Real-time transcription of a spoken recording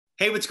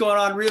Hey, what's going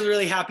on? Really,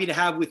 really happy to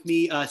have with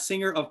me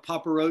singer of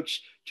Papa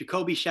Roach,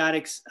 Jacoby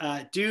Shaddix.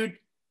 Dude,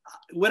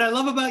 what I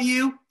love about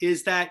you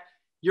is that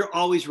you're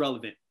always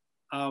relevant.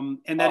 And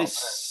that is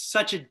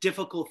such a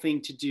difficult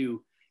thing to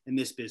do in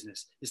this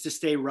business, is to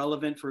stay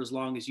relevant for as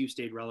long as you've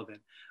stayed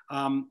relevant.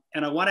 And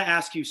I want to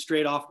ask you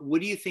straight off, what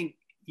do you think,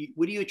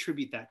 what do you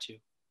attribute that to?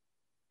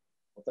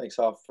 Well, thanks,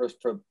 Hoff.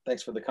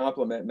 Thanks for the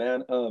compliment,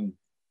 man.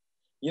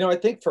 I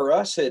think for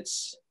us,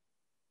 it's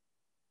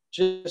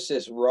just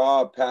this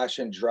raw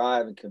passion,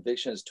 drive, and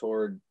convictions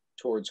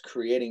towards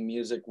creating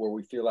music where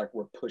we feel like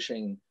we're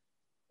pushing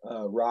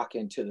rock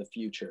into the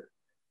future,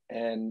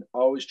 and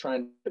always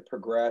trying to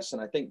progress.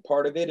 And I think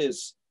part of it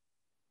is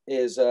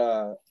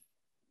we're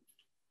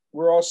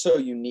all so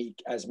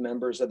unique as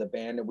members of the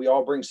band, and we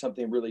all bring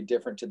something really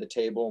different to the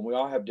table, and we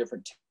all have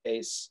different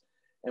tastes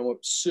and a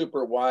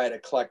super wide,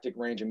 eclectic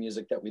range of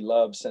music that we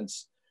love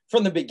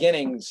from the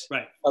beginnings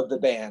of the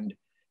band.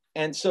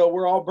 And so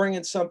we're all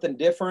bringing something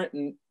different.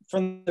 And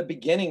from the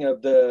beginning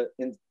of at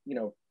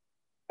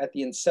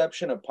the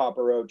inception of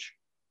Papa Roach,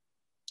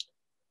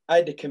 I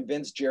had to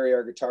convince Jerry,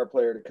 our guitar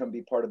player, to come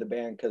be part of the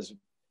band because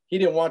he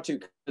didn't want to,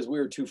 because we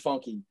were too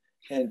funky.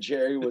 And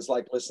Jerry was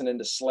like listening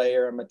to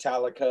Slayer and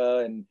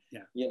Metallica and,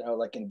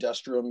 like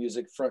industrial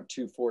music, Front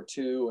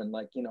 242 and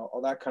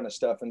all that kind of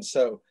stuff. And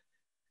so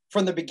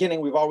from the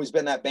beginning, we've always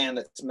been that band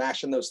that's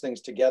mashing those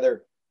things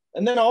together.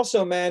 And then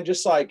also, man,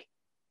 just like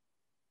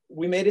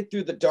we made it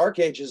through the dark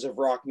ages of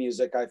rock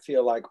music, I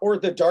feel like, or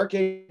the dark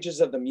ages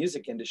of the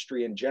music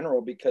industry in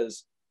general,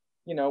 because,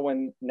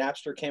 when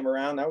Napster came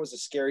around, that was a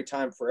scary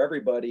time for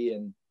everybody.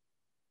 And,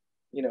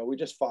 we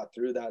just fought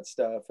through that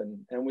stuff,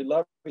 and we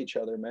love each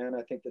other, man.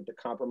 I think that the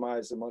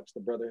compromise amongst the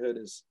brotherhood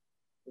is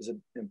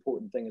an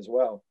important thing as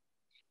well.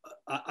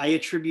 I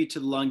attribute to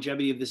the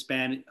longevity of this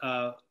band.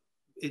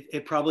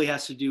 It probably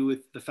has to do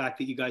with the fact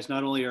that you guys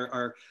not only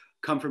are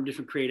come from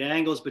different creative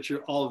angles, but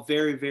you're all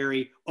very,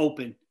 very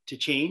open to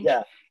change,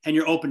 and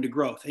you're open to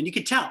growth. And you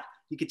could tell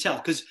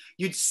because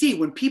you'd see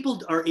when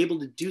people are able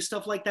to do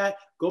stuff like that,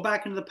 go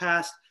back into the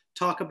past,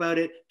 talk about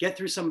it, get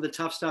through some of the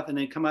tough stuff, and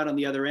then come out on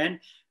the other end.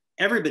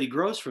 Everybody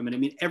grows from it. I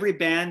mean, every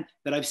band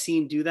that I've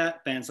seen do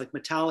that, bands like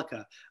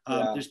Metallica,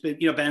 there's been,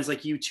 bands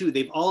like U2,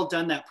 they've all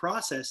done that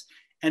process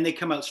and they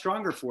come out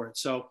stronger for it.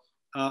 So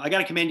I got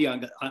to commend you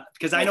on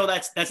because I know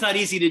that's not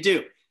easy to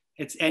do.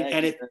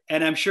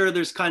 And I'm sure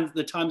there's kind of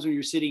the times when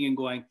you're sitting and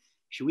going,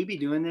 should we be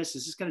doing this?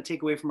 Is this going to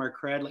take away from our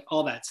cred? Like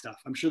all that stuff.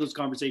 I'm sure those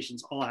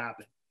conversations all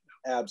happen.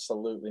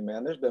 Absolutely,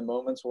 man. There's been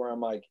moments where I'm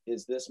like,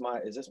 is this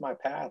my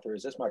path, or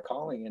is this my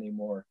calling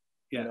anymore?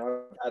 Yeah.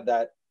 I've had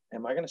that.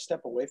 Am I going to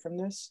step away from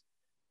this?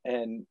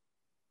 And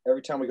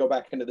every time we go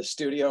back into the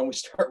studio and we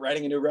start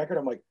writing a new record,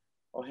 I'm like,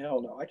 oh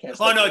hell no, I can't.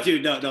 Oh no,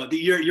 dude, no.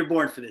 You're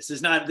born for this.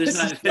 There's not.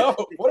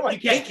 What am I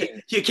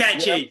thinking? You can't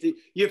change.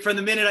 You from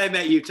the minute I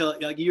met you till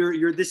like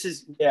this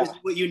is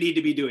what you need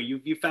to be doing.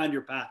 You found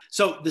your path.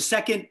 So the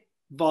second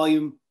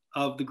volume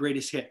of the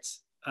greatest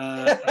hits.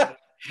 Let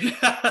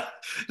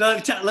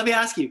me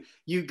ask you.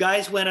 You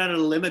guys went out on a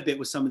limb a bit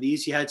with some of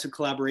these. You had some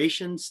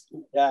collaborations.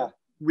 Yeah.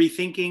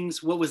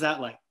 Rethinkings. What was that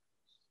like?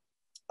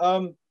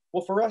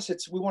 Well, for us,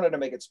 we wanted to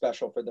make it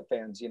special for the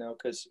fans,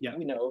 because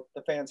we know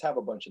the fans have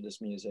a bunch of this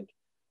music,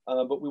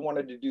 but we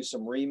wanted to do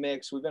some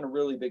remix. We've been a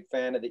really big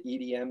fan of the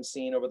EDM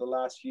scene over the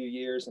last few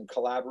years, and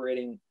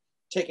collaborating,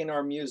 taking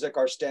our music,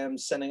 our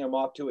stems, sending them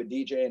off to a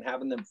DJ and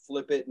having them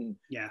flip it and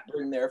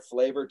bring their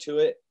flavor to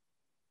it.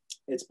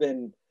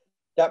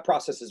 That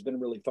process has been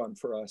really fun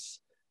for us,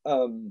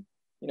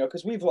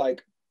 because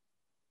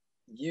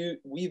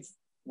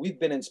we've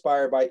been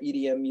inspired by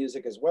EDM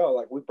music as well.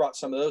 Like we've brought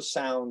some of those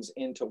sounds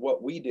into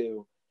what we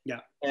do. Yeah.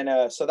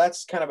 And so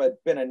that's kind of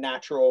been a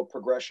natural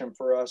progression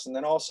for us. And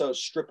then also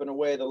stripping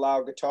away the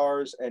loud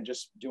guitars and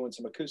just doing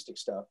some acoustic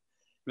stuff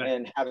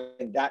and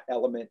having that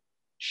element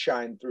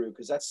shine through.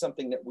 Because that's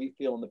something that we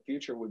feel in the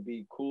future would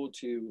be cool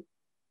to,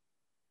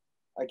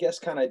 I guess,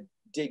 kind of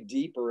dig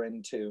deeper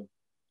into.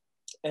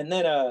 And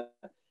then,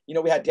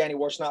 we had Danny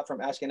Warsnott from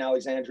Asking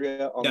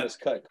Alexandria on this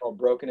cut called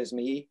Broken As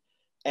Me.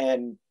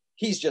 And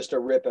he's just a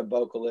ripping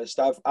vocalist.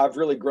 I've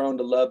really grown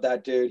to love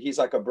that dude. He's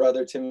like a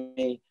brother to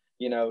me.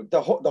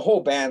 The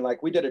whole band,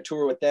 like we did a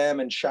tour with them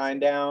and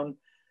Shinedown,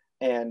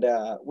 and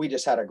we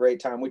just had a great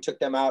time. We took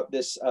them out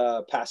this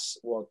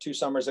 2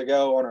 summers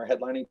ago on our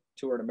headlining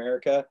tour in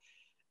America,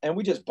 and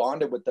we just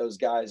bonded with those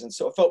guys. And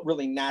so it felt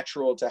really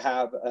natural to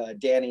have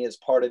Danny as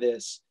part of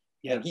this.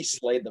 Yeah. And he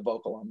slayed the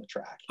vocal on the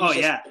track.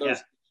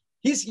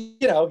 He's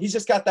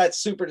just got that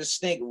super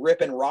distinct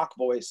ripping rock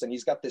voice, and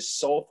he's got this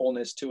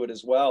soulfulness to it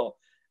as well.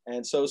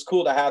 And so it's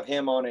cool to have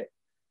him on it.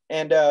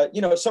 And,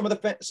 some of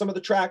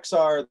the tracks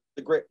are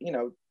the great,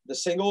 the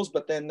singles,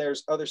 but then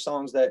there's other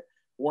songs that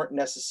weren't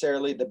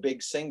necessarily the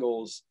big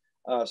singles,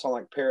 a song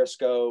like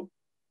Periscope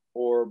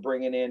or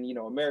bringing in,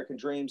 American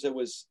Dreams. It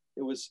was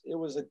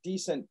a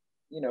decent,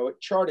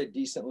 it charted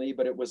decently,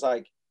 but it was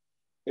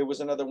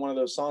another one of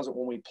those songs that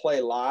when we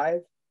play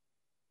live,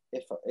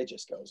 it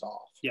just goes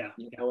off. Yeah.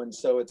 And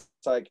so it's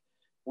like,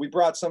 we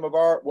brought some of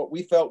what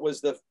we felt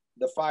was the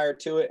the fire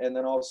to it. And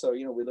then also,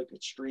 you know, we looked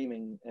at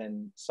streaming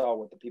and saw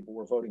what the people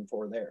were voting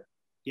for there.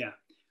 Yeah.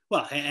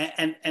 Well,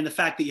 and the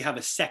fact that you have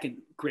a second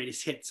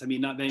greatest hits. I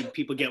mean, not many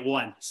people get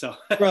one. So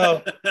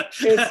Bro,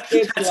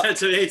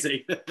 that's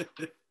amazing.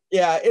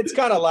 Yeah, it's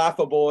kind of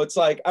laughable. It's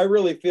like, I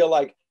really feel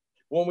like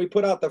when we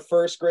put out the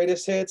first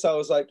greatest hits, I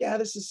was like, yeah,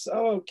 this is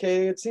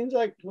okay. It seems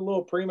like a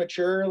little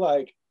premature,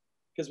 like,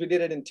 because we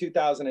did it in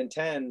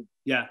 2010.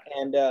 Yeah.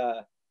 And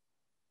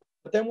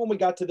but then when we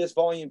got to this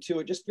volume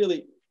 2, it just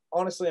really,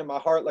 honestly, in my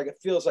heart, like, it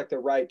feels like the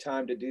right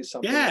time to do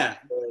something. Yeah.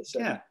 Like this.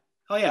 And yeah.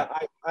 Oh yeah.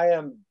 I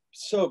am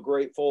so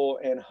grateful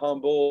and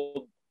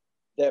humbled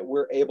that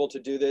we're able to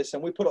do this.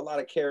 And we put a lot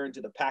of care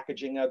into the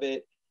packaging of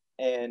it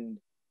and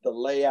the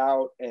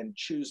layout and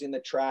choosing the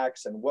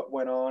tracks and what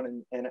went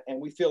on.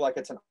 And we feel like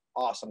it's an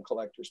awesome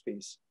collector's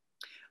piece.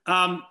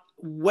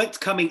 What's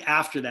coming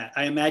after that?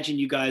 I imagine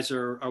you guys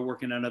are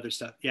working on other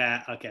stuff.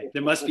 Yeah. Okay.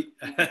 There must be.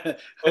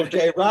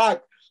 Okay,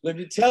 Rock, let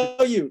me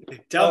tell you.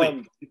 Tell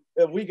me.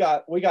 We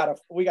got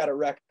a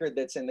record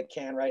that's in the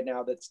can right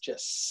now that's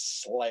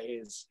just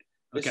slays.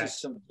 This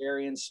is some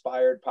very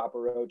inspired Papa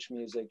Roach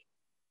music.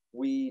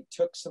 We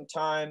took some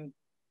time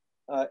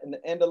in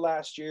the end of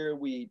last year.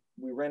 We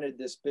rented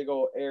this big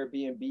old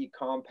Airbnb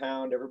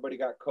compound. Everybody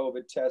got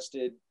COVID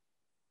tested,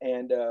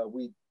 and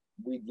we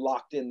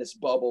locked in this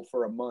bubble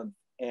for a month.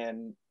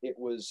 And it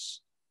was,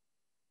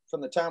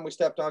 from the time we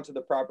stepped onto the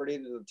property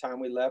to the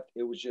time we left,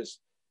 it was just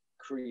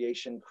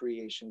creation.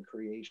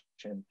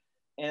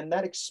 And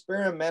that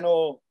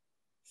experimental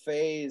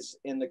phase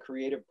in the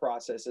creative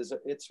process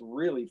it's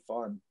really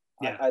fun.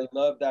 Yeah. I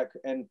love that.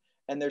 And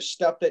there's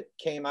stuff that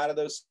came out of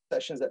those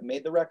sessions that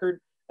made the record.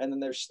 And then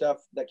there's stuff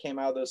that came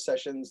out of those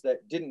sessions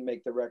that didn't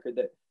make the record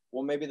that,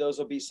 well, maybe those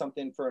will be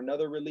something for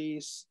another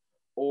release,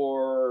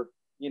 or,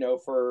 you know,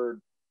 for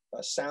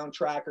a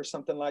soundtrack or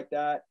something like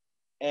that.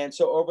 And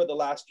so over the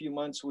last few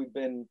months, we've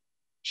been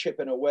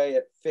chipping away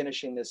at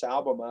finishing this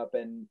album up.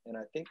 And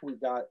I think we're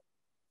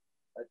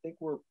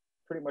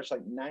pretty much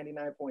like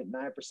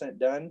 99.9%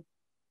 done.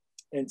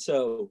 And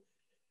so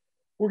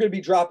we're going to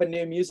be dropping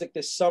new music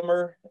this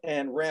summer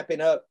and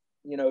ramping up,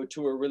 you know,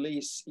 to a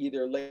release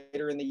either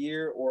later in the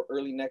year or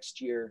early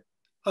next year.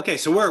 Okay,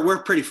 so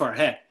we're pretty far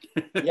ahead.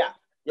 Yeah,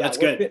 that's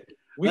good.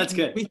 That's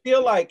good. We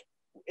feel like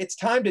it's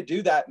time to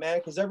do that, man,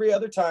 because every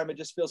other time it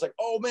just feels like,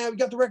 oh man, we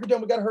got the record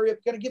done, we got to hurry up,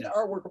 we got to get the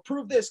artwork,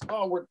 approve this.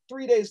 Oh, we're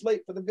 3 days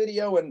late for the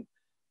video, and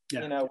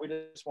you know, we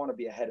just want to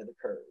be ahead of the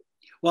curve.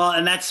 Well,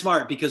 and that's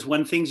smart, because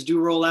when things do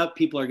roll out,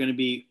 people are going to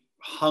be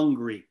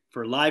hungry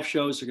for live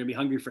shows. They're going to be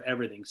hungry for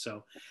everything.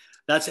 So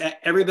that's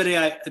everybody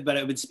I've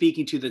been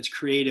speaking to that's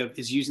creative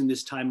is using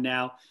this time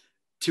now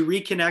to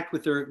reconnect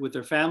with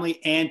their family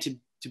and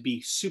to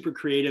be super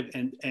creative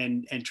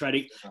and try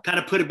to kind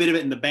of put a bit of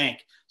it in the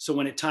bank. So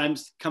when it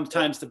comes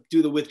times to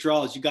do the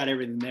withdrawals, you got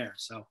everything there.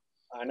 So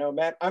I know,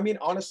 man. I mean,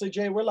 honestly,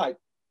 Jay, we're like,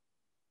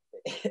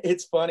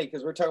 it's funny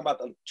because we're talking about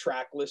the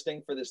track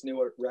listing for this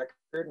new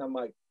record, and I'm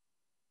like,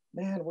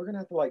 man, we're gonna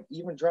have to like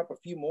even drop a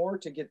few more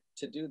to get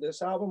to do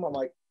this album. I'm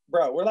like,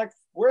 bro,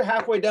 we're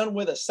halfway done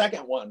with a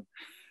second one.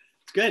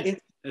 It's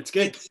good. It's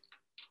good.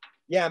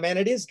 Yeah, man,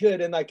 it is good.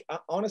 And like,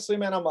 honestly,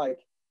 man, I'm like,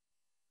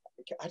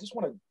 I just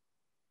want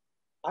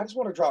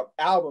to drop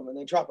album and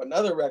then drop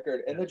another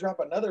record and then drop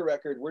another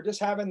record. We're just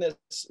having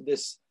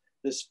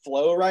this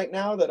flow right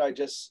now that I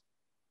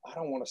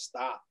don't want to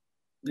stop.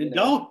 Then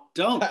don't.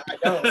 I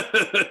don't.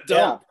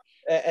 Don't.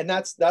 Yeah. And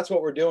that's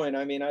what we're doing.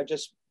 I mean, I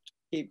just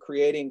keep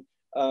creating.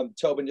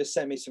 Tobin just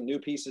sent me some new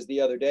pieces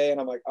the other day,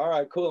 and I'm like, all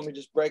right, cool. Let me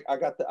just break. I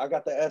got the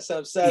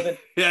SM7.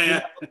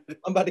 Yeah.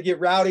 I'm about to get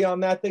rowdy on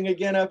that thing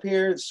again up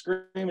here and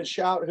scream and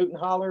shout, hoot and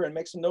holler, and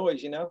make some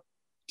noise. You know.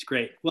 It's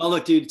great. Well,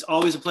 look, dude, it's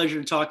always a pleasure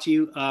to talk to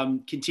you.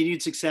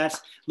 Continued success.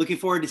 Looking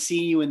forward to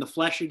seeing you in the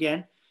flesh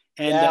again.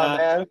 And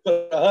man,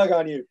 put a hug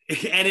on you.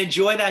 And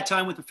enjoy that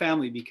time with the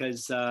family,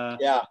 because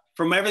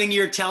from everything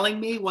you're telling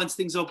me, once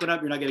things open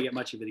up, you're not going to get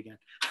much of it again.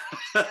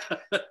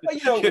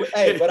 You know,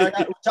 hey, but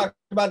we talked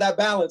about that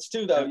balance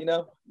too, though. You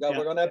know, got to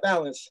work on that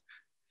balance.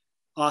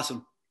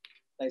 Awesome.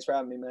 Thanks for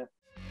having me, man.